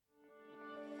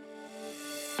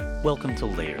Welcome to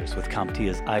Layers with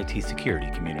CompTIA's IT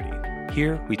security community.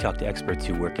 Here, we talk to experts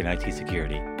who work in IT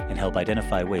security and help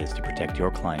identify ways to protect your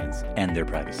clients and their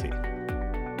privacy.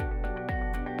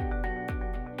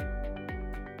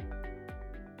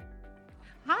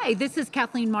 Hi, this is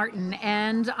Kathleen Martin,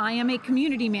 and I am a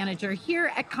community manager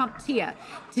here at CompTIA.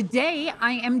 Today,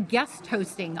 I am guest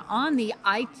hosting on the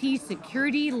IT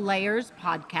Security Layers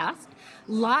podcast,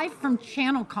 live from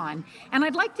ChannelCon. And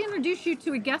I'd like to introduce you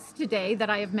to a guest today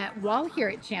that I have met while here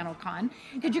at ChannelCon.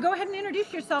 Could you go ahead and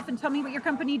introduce yourself and tell me what your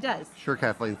company does? Sure,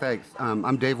 Kathleen, thanks.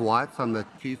 I'm Dave Watts. I'm the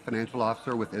Chief Financial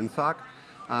Officer with INSOC.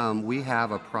 We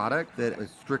have a product that is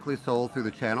strictly sold through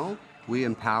the channel. We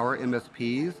empower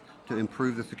MSPs to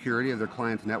improve the security of their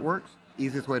clients' networks.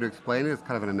 Easiest way to explain it is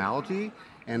kind of an analogy,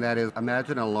 and that is,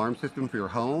 imagine an alarm system for your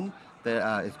home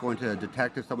that is going to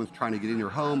detect if someone's trying to get in your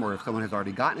home or if someone has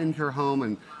already gotten into your home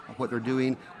and what they're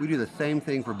doing. We do the same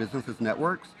thing for businesses'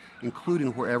 networks,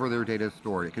 including wherever their data is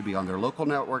stored. It could be on their local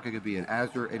network, it could be in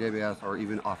Azure, AWS, or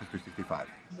even Office 365.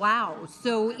 Wow,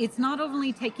 so it's not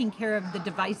only taking care of the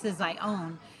devices I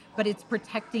own, but it's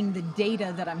protecting the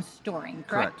data that I'm storing,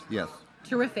 correct? Correct, yes.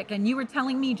 Terrific. And you were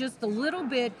telling me just a little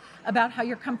bit about how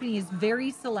your company is very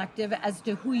selective as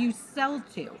to who you sell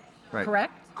to, Right.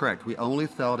 correct? Correct. We only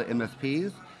sell to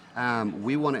MSPs.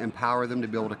 We want to empower them to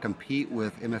be able to compete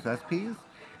with MSSPs,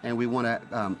 and we want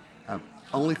to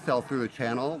only sell through the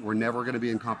channel. We're never going to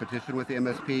be in competition with the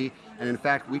MSP, and in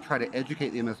fact, we try to educate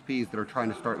the MSPs that are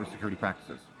trying to start with security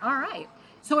practices. All right.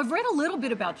 So I've read a little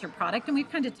bit about your product, and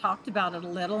we've kind of talked about it a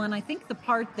little, and I think the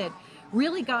part that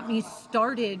really got me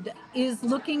started is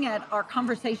looking at our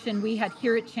conversation we had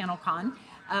here at ChannelCon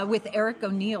with Eric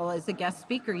O'Neill as a guest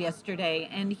speaker yesterday,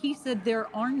 and he said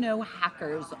there are no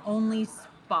hackers, only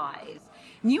spies.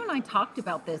 And you and I talked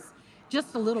about this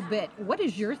just a little bit. What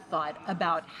is your thought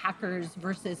about hackers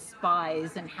versus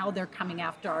spies and how they're coming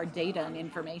after our data and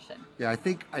information? Yeah, I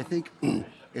think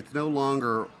it's no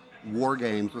longer war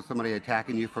games with somebody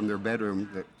attacking you from their bedroom,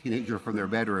 the teenager from their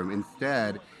bedroom.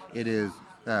 Instead, it is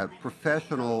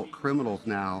professional criminals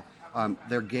now.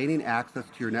 They're gaining access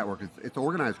to your network. It's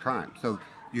organized crime. So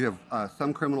you have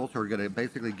some criminals who are going to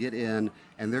basically get in,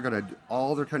 and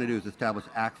all they're trying to do is establish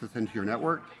access into your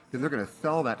network. Then they're going to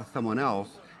sell that to someone else,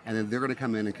 and then they're going to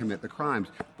come in and commit the crimes.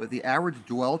 But the average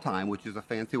dwell time, which is a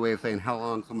fancy way of saying how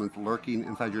long someone's lurking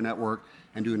inside your network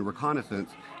and doing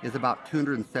reconnaissance, is about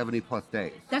 270 plus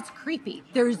days. That's creepy.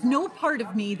 There's no part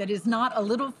of me that is not a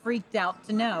little freaked out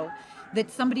to know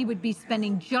that somebody would be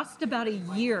spending just about a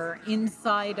year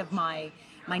inside of my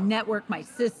network, my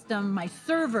system, my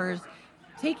servers,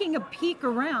 taking a peek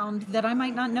around that I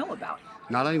might not know about.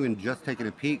 Not even just taking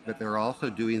a peek, but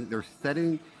they're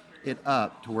setting it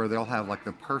up to where they'll have like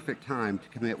the perfect time to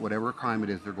commit whatever crime it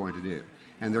is they're going to do.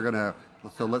 And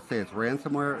so let's say it's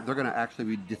ransomware, they're gonna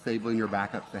actually be disabling your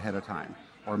backups ahead of time,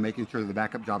 or making sure the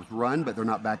backup jobs run, but they're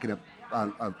not backing up,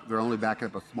 they're only backing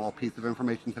up a small piece of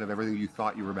information instead of everything you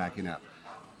thought you were backing up.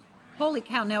 Holy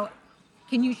cow. Now,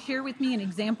 can you share with me an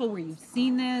example where you've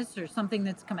seen this or something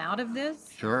that's come out of this?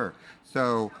 Sure.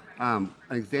 So an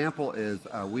example is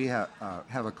we have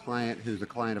a client who's a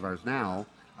client of ours now.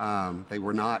 They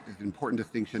were not, it's an important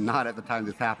distinction, not at the time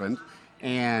this happened,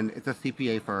 and it's a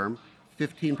CPA firm,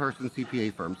 15-person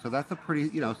CPA firm. So that's a pretty,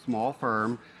 small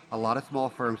firm. A lot of small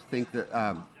firms think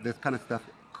that this kind of stuff,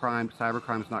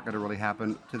 cybercrime is not going to really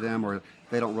happen to them, or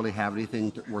they don't really have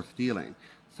anything worth stealing.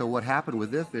 So what happened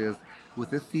with this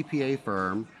CPA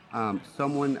firm,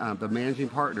 the managing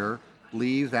partner,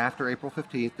 leaves after April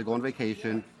 15th to go on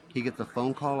vacation. He gets a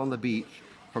phone call on the beach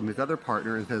from his other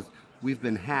partner and says, "We've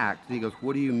been hacked." And he goes,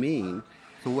 "What do you mean?"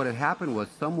 So what had happened was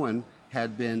someone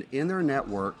had been in their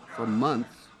network for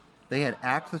months. They had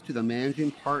access to the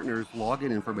managing partner's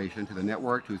login information, to the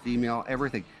network, to his email,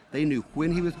 everything. They knew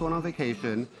when he was going on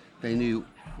vacation. They knew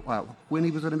when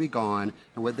he was going to be gone.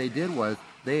 And what they did was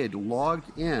they had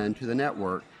logged in to the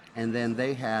network, and then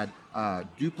they had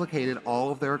duplicated all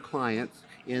of their clients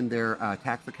in their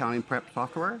tax accounting prep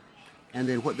software. And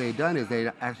then what they had done is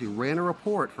they actually ran a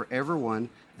report for everyone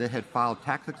that had filed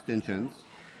tax extensions.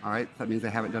 All right, so that means they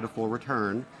haven't done a full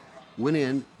return. Went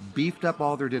in, beefed up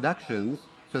all their deductions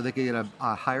so they could get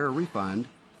a higher refund,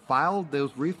 filed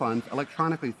those refunds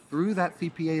electronically through that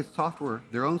CPA's software,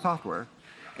 their own software,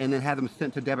 and then had them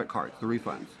sent to debit cards, the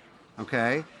refunds.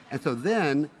 Okay? And so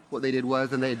then what they did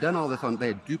was, and they had done all this they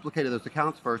had duplicated those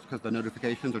accounts first because the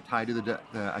notifications are tied to the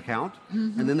account.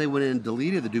 Mm-hmm. And then they went in and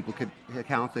deleted the duplicate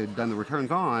accounts they had done the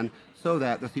returns on so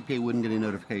that the CPA wouldn't get any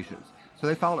notifications. So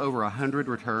they filed over 100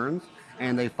 returns,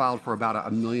 and they filed for about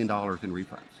 $1 million in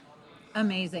refunds.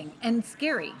 Amazing. And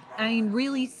scary. I mean,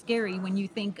 really scary when you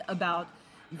think about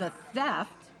the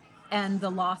theft and the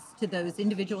loss to those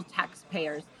individual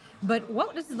taxpayers. But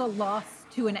what is the loss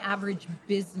to an average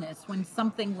business when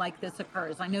something like this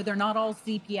occurs? I know they're not all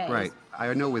CPAs. Right.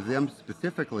 I know with them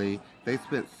specifically, they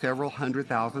spent several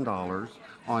 $100,000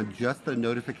 on just the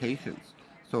notifications.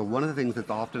 So one of the things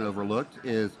that's often overlooked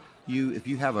is if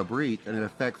you have a breach and it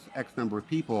affects X number of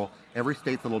people, every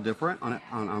state's a little different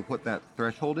on what that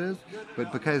threshold is.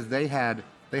 But because they had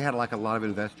like a lot of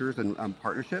investors and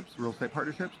partnerships, real estate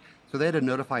partnerships, so they had to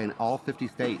notify in all 50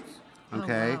 states.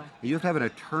 Okay, Oh, wow. you have to have an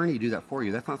attorney do that for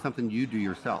you. That's not something you do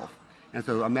yourself. And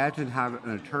so imagine having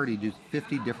an attorney do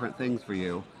 50 different things for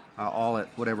you, all at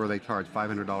whatever they charge,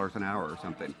 $500 an hour or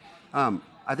something.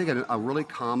 I think a really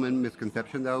common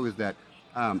misconception though is that,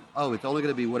 it's only going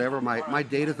to be whatever, my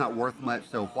data's not worth much,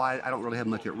 so why I don't really have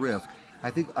much at risk.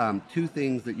 I think two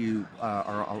things that you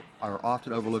are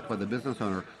often overlooked by the business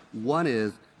owner. One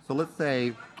is, so let's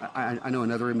say I know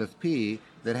another MSP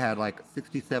that had like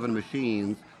 67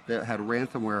 machines that had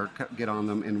ransomware get on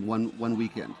them in one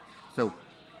weekend. So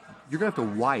you're going to have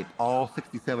to wipe all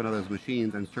 67 of those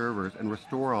machines and servers and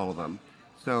restore all of them.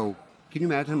 So can you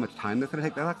imagine how much time that's going to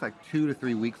take? That's like 2 to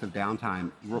 3 weeks of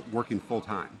downtime working full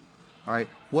time. All right,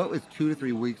 what is 2 to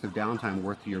 3 weeks of downtime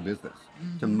worth to your business?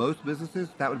 Mm-hmm. To most businesses,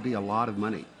 that would be a lot of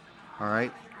money. All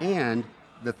right, and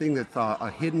the thing that's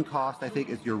a hidden cost, I think,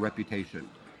 is your reputation.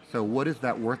 So what is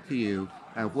that worth to you?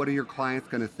 And what are your clients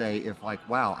going to say if like,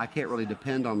 wow, I can't really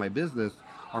depend on my business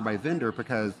or my vendor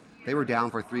because they were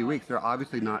down for 3 weeks. They're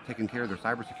obviously not taking care of their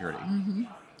cybersecurity. Mm-hmm.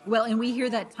 Well, and we hear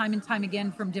that time and time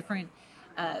again from different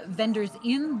vendors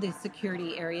in the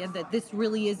security area that this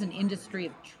really is an industry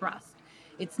of trust.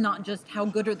 It's not just how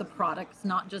good are the products,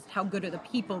 not just how good are the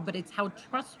people, but it's how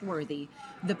trustworthy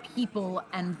the people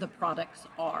and the products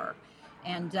are.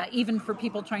 And even for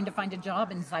people trying to find a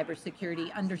job in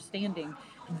cybersecurity, understanding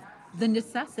the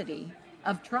necessity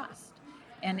of trust.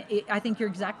 And I think you're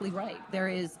exactly right. There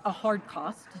is a hard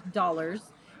cost, dollars.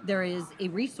 There is a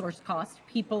resource cost,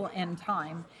 people and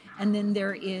time. And then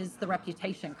there is the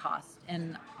reputation cost.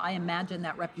 And I imagine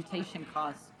that reputation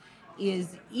cost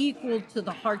is equal to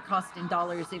the hard cost in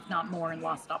dollars, if not more, in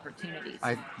lost opportunities.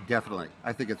 I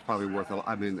think it's probably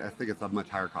I think it's a much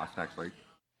higher cost, actually.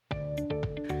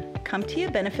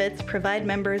 CompTIA benefits provide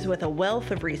members with a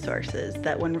wealth of resources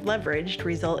that, when leveraged,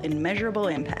 result in measurable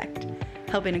impact,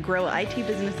 helping to grow IT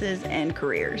businesses and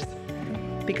careers.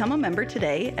 Become a member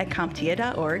today at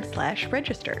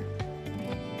CompTIA.org/register.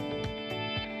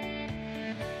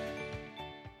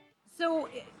 So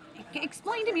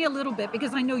explain to me a little bit,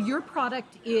 because I know your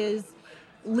product is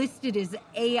listed as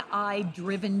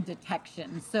AI-driven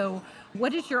detection. So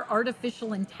what is your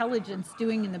artificial intelligence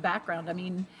doing in the background? I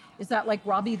mean, is that like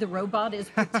Robbie the robot is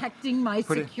protecting my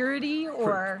security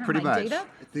or pretty my much. data?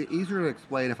 It's easier to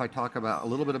explain if I talk about a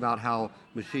little bit about how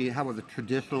the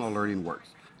traditional alerting works.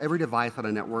 Every device on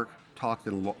a network talks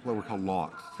in what we call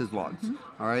logs, syslogs. Mm-hmm.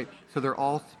 All right, so they're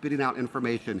all spitting out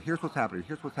information. Here's what's happening.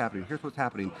 Here's what's happening. Here's what's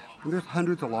happening. And there's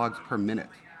hundreds of logs per minute.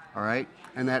 All right,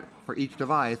 and that for each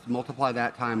device, multiply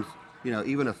that times,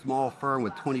 even a small firm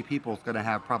with 20 people is going to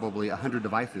have probably 100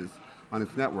 devices on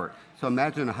its network. So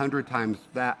imagine 100 times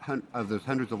that of those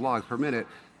hundreds of logs per minute,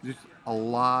 just a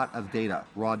lot of data,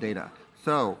 raw data.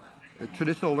 So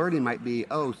traditional alerting might be,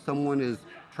 someone is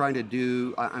trying to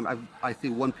do, I see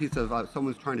one piece of,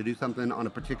 someone's trying to do something on a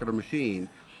particular machine.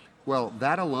 Well,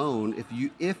 that alone, if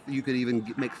you could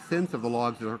even make sense of the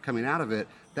logs that are coming out of it,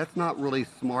 that's not really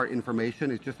smart information.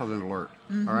 It's just an alert.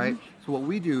 Mm-hmm. All right. So what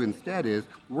we do instead is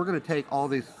we're going to take all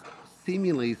these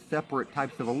seemingly separate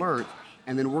types of alerts,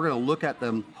 and then we're going to look at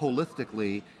them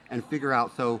holistically and figure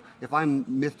out. So if I'm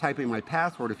mistyping my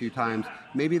password a few times,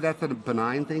 maybe that's a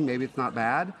benign thing. Maybe it's not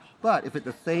bad. But if at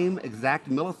the same exact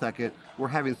millisecond we're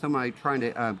having somebody trying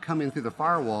to come in through the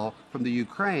firewall from the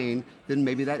Ukraine, then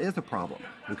maybe that is a problem,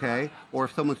 okay? Or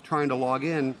if someone's trying to log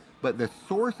in, but the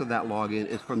source of that login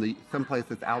is from someplace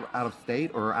that's out of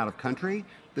state or out of country,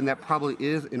 then that probably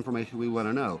is information we want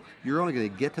to know. You're only going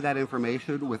to get to that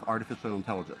information with artificial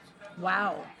intelligence.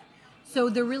 Wow. So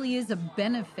there really is a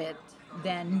benefit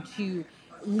then to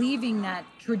leaving that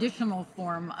traditional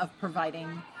form of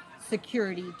providing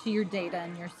security to your data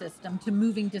and your system to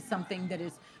moving to something that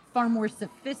is far more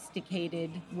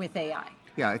sophisticated with AI.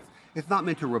 Yeah, it's not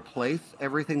meant to replace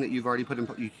everything that you've already put in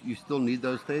place. You still need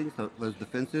those things, those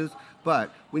defenses,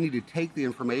 but we need to take the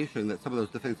information that some of those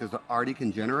defenses already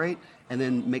can generate and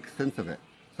then make sense of it.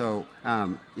 So,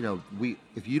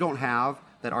 if you don't have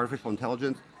that artificial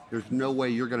intelligence, there's no way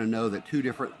you're going to know that two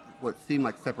different, what seem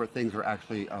like separate things are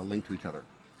actually linked to each other.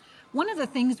 One of the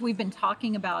things we've been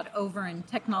talking about over in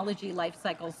Technology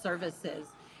Lifecycle Services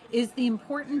is the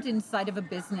importance inside of a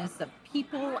business of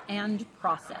people and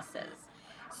processes.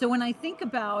 So when I think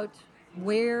about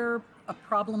where a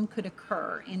problem could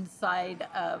occur inside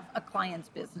of a client's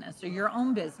business or your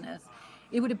own business,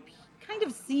 it would kind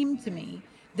of seem to me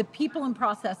the people and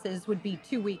processes would be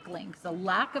two weak links, a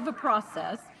lack of a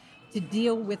process to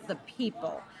deal with the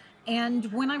people.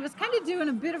 And when I was kind of doing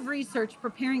a bit of research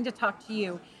preparing to talk to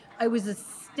you, I was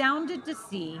astounded to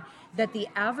see that the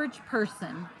average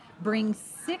person brings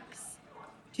 6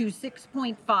 to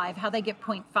 6.5, how they get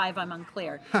 0.5, I'm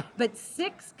unclear, but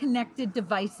 6 connected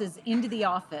devices into the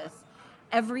office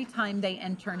every time they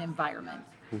enter an environment.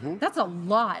 That's a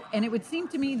lot. And it would seem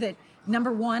to me that,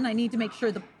 number one, I need to make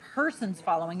sure the person's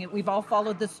following it. We've all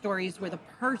followed the stories where the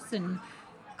person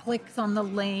clicks on the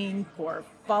link or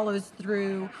follows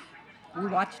through. We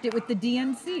watched it with the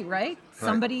DNC, right?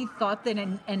 Somebody thought that,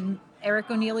 and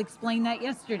Eric O'Neill explained that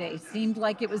yesterday, seemed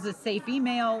like it was a safe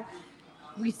email.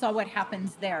 We saw what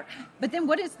happens there. But then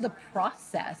what is the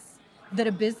process that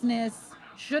a business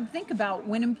should think about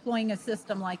when employing a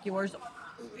system like yours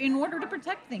in order to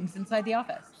protect things inside the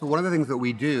office? So one of the things that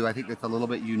we do, I think that's a little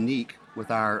bit unique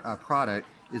with our product,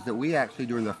 is that we actually,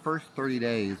 during the first 30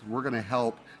 days, we're going to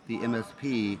help the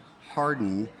MSP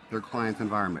harden their client's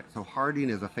environment. So hardening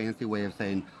is a fancy way of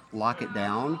saying lock it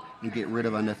down and get rid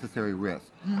of unnecessary risk.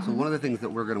 So one of the things that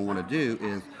we're going to want to do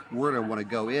is we're going to want to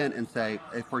go in and say,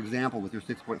 for example, with your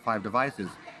 6.5 devices,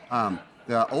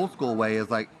 the old school way is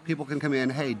like people can come in,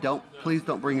 hey, please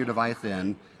don't bring your device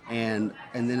in, and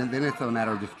then it's a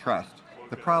matter of just trust.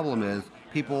 The problem is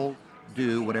people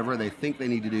do whatever they think they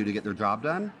need to do to get their job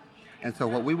done. And so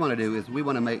what we want to do is we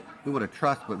want to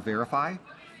trust but verify.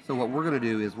 So what we're going to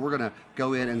do is we're going to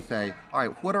go in and say, all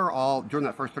right, during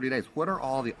that first 30 days, what are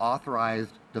all the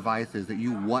authorized devices that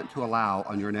you want to allow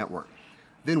on your network?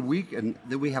 Then we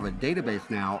have a database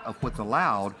now of what's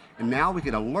allowed, and now we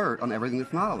can alert on everything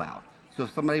that's not allowed. So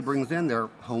if somebody brings in their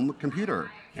home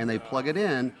computer and they plug it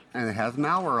in and it has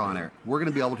malware on it, we're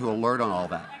going to be able to alert on all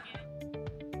that.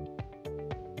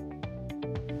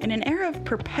 In an era of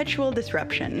perpetual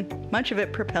disruption, much of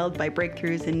it propelled by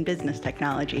breakthroughs in business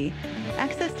technology,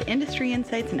 access to industry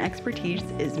insights and expertise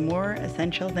is more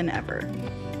essential than ever.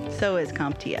 So is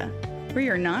CompTIA. We're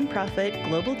your nonprofit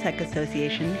global tech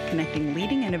association connecting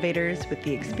leading innovators with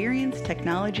the experienced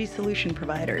technology solution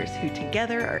providers who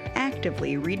together are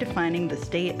actively redefining the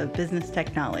state of business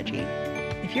technology.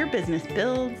 If your business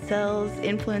builds, sells,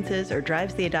 influences, or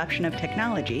drives the adoption of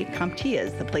technology, CompTIA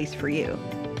is the place for you.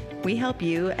 We help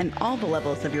you and all the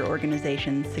levels of your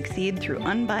organization succeed through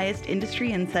unbiased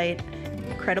industry insight,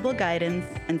 credible guidance,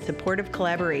 and supportive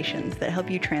collaborations that help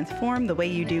you transform the way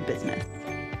you do business.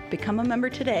 Become a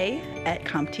member today at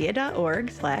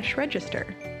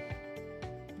CompTIA.org/register.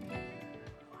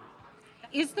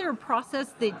 Is there a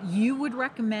process that you would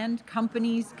recommend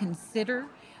companies consider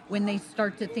when they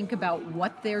start to think about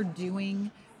what they're doing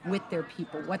with their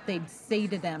people, what they'd say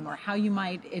to them, or how you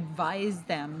might advise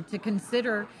them to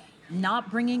consider not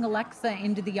bringing Alexa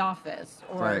into the office,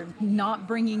 or not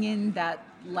bringing in that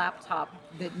laptop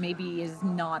that maybe is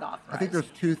not authorized? I think there's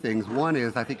two things. One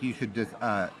is I think you should just,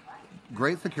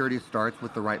 great security starts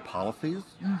with the right policies.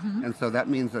 And so that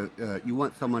means that you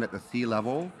want someone at the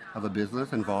C-level of a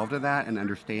business involved in that and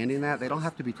understanding that. They don't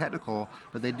have to be technical,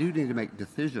 but they do need to make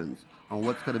decisions on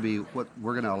what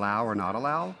we're going to allow or not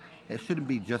allow. It shouldn't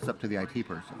be just up to the IT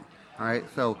person. All right,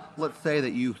 so let's say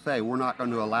that you say we're not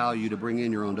going to allow you to bring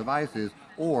in your own devices,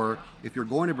 or if you're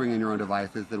going to bring in your own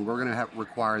devices, then we're going to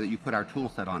require that you put our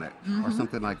tool set on it or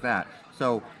something like that.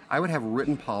 So I would have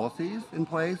written policies in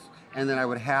place, and then I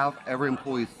would have every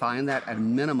employee sign that at a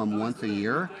minimum once a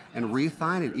year and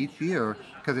re-sign it each year,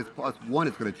 because it's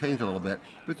going to change a little bit,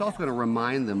 but it's also going to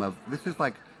remind them of this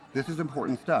is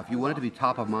important stuff. You want it to be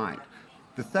top of mind.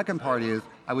 The second part is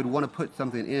I would want to put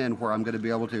something in where I'm going to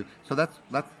be able to, so that's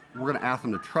we're going to ask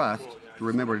them to trust, to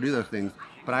remember to do those things,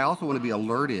 but I also want to be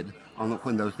alerted on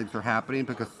when those things are happening,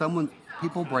 because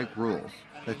people break rules.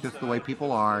 That's just the way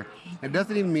people are. It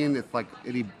doesn't even mean it's like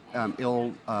any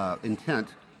ill intent.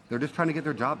 They're just trying to get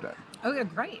their job done. Oh,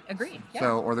 great. Agreed. Yeah.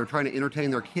 So, or they're trying to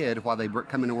entertain their kid while they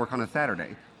come in and work on a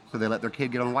Saturday. So they let their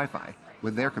kid get on Wi-Fi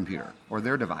with their computer or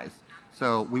their device.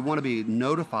 So we want to be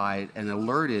notified and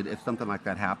alerted if something like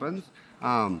that happens.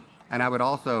 And I would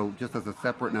also, just as a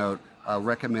separate note,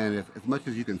 recommend as much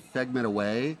as you can segment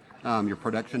away your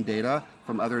production data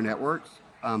from other networks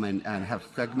and have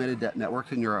segmented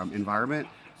networks in your environment.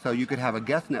 So you could have a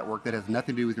guest network that has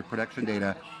nothing to do with your production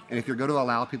data. And if you're going to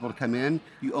allow people to come in,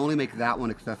 you only make that one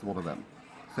accessible to them.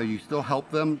 So you still help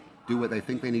them do what they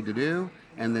think they need to do,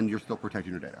 and then you're still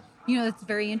protecting your data. You know, that's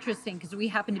very interesting because we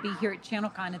happen to be here at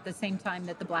ChannelCon at the same time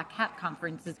that the Black Hat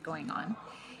Conference is going on.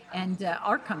 And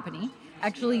our company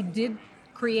actually did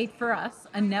create for us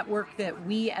a network that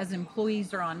we as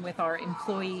employees are on with our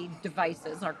employee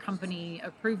devices, our company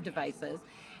approved devices,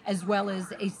 as well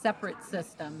as a separate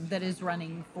system that is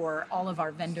running for all of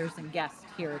our vendors and guests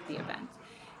here at the event.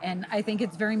 And I think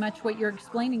it's very much what you're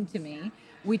explaining to me,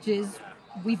 which is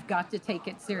we've got to take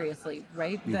it seriously,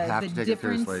 right? You have to take it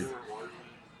seriously.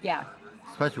 Yeah.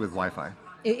 Especially with Wi-Fi.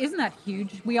 Isn't that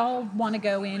huge? We all want to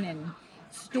go in and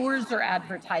stores are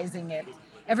advertising it.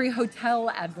 Every hotel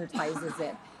advertises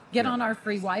it. Get on our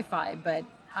free Wi-Fi, but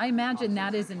I imagine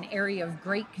that is an area of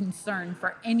great concern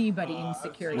for anybody in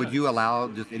security. Would you allow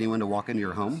just anyone to walk into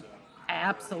your home?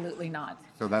 Absolutely not.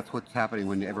 So that's what's happening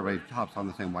when everybody hops on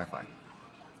the same Wi-Fi.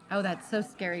 Oh, that's so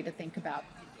scary to think about.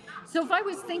 So if I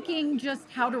was thinking just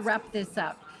how to wrap this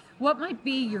up, what might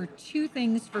be your 2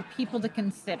 things for people to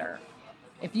consider?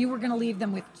 If you were going to leave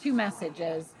them with 2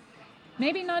 messages,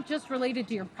 maybe not just related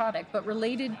to your product, but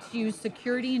related to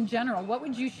security in general, what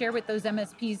would you share with those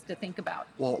MSPs to think about?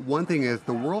 Well, one thing is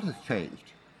the world has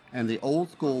changed, and the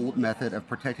old school method of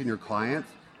protecting your clients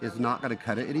is not going to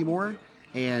cut it anymore.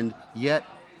 And yet,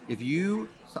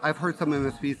 I've heard some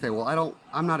MSPs say, well,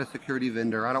 I'm not a security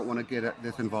vendor. I don't want to get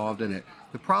this involved in it.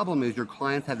 The problem is your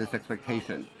clients have this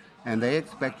expectation, and they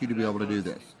expect you to be able to do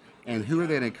this. And who are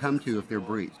they going to come to if they're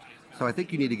breached? So I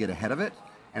think you need to get ahead of it.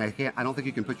 And I don't think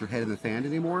you can put your head in the sand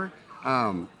anymore.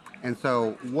 And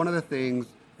so one of the things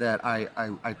that I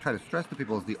try to stress to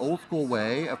people is the old school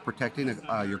way of protecting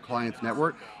your client's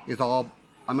network is all,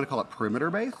 I'm going to call it perimeter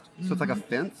based. Mm-hmm. So it's like a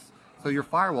fence. So your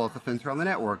firewall is a fence around the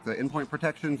network. The endpoint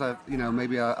protections,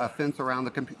 maybe a fence around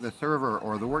the server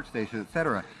or the workstation, et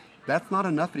cetera. That's not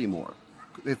enough anymore.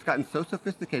 It's gotten so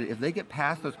sophisticated. If they get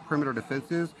past those perimeter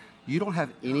defenses, you don't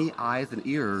have any eyes and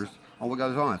ears on what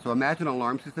goes on. So imagine an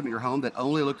alarm system at your home that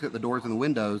only looks at the doors and the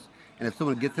windows, and if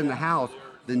someone gets in the house,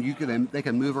 then they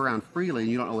can move around freely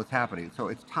and you don't know what's happening. So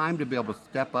it's time to be able to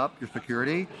step up your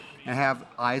security and have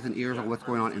eyes and ears on what's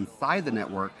going on inside the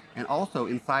network and also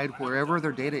inside wherever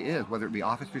their data is, whether it be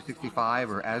Office 365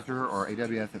 or Azure or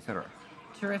AWS, et cetera.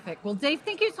 Terrific. Well, Dave,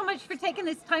 thank you so much for taking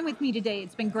this time with me today.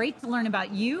 It's been great to learn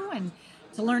about you and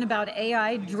to learn about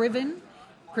AI-driven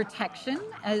protection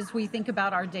as we think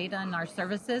about our data and our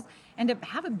services, and to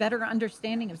have a better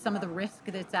understanding of some of the risk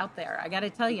that's out there. I got to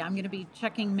tell you, I'm going to be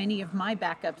checking many of my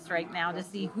backups right now to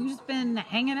see who's been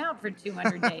hanging out for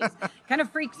 200 days. Kind of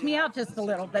freaks me out just a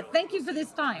little, but thank you for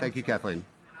this time. Thank you, Kathleen.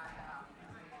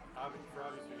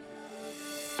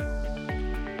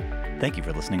 Thank you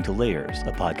for listening to Layers,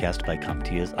 a podcast by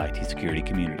CompTIA's IT security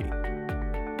community.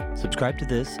 Subscribe to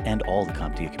this and all the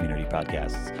CompTIA community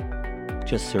podcasts.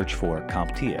 Just search for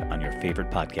CompTIA on your favorite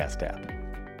podcast app.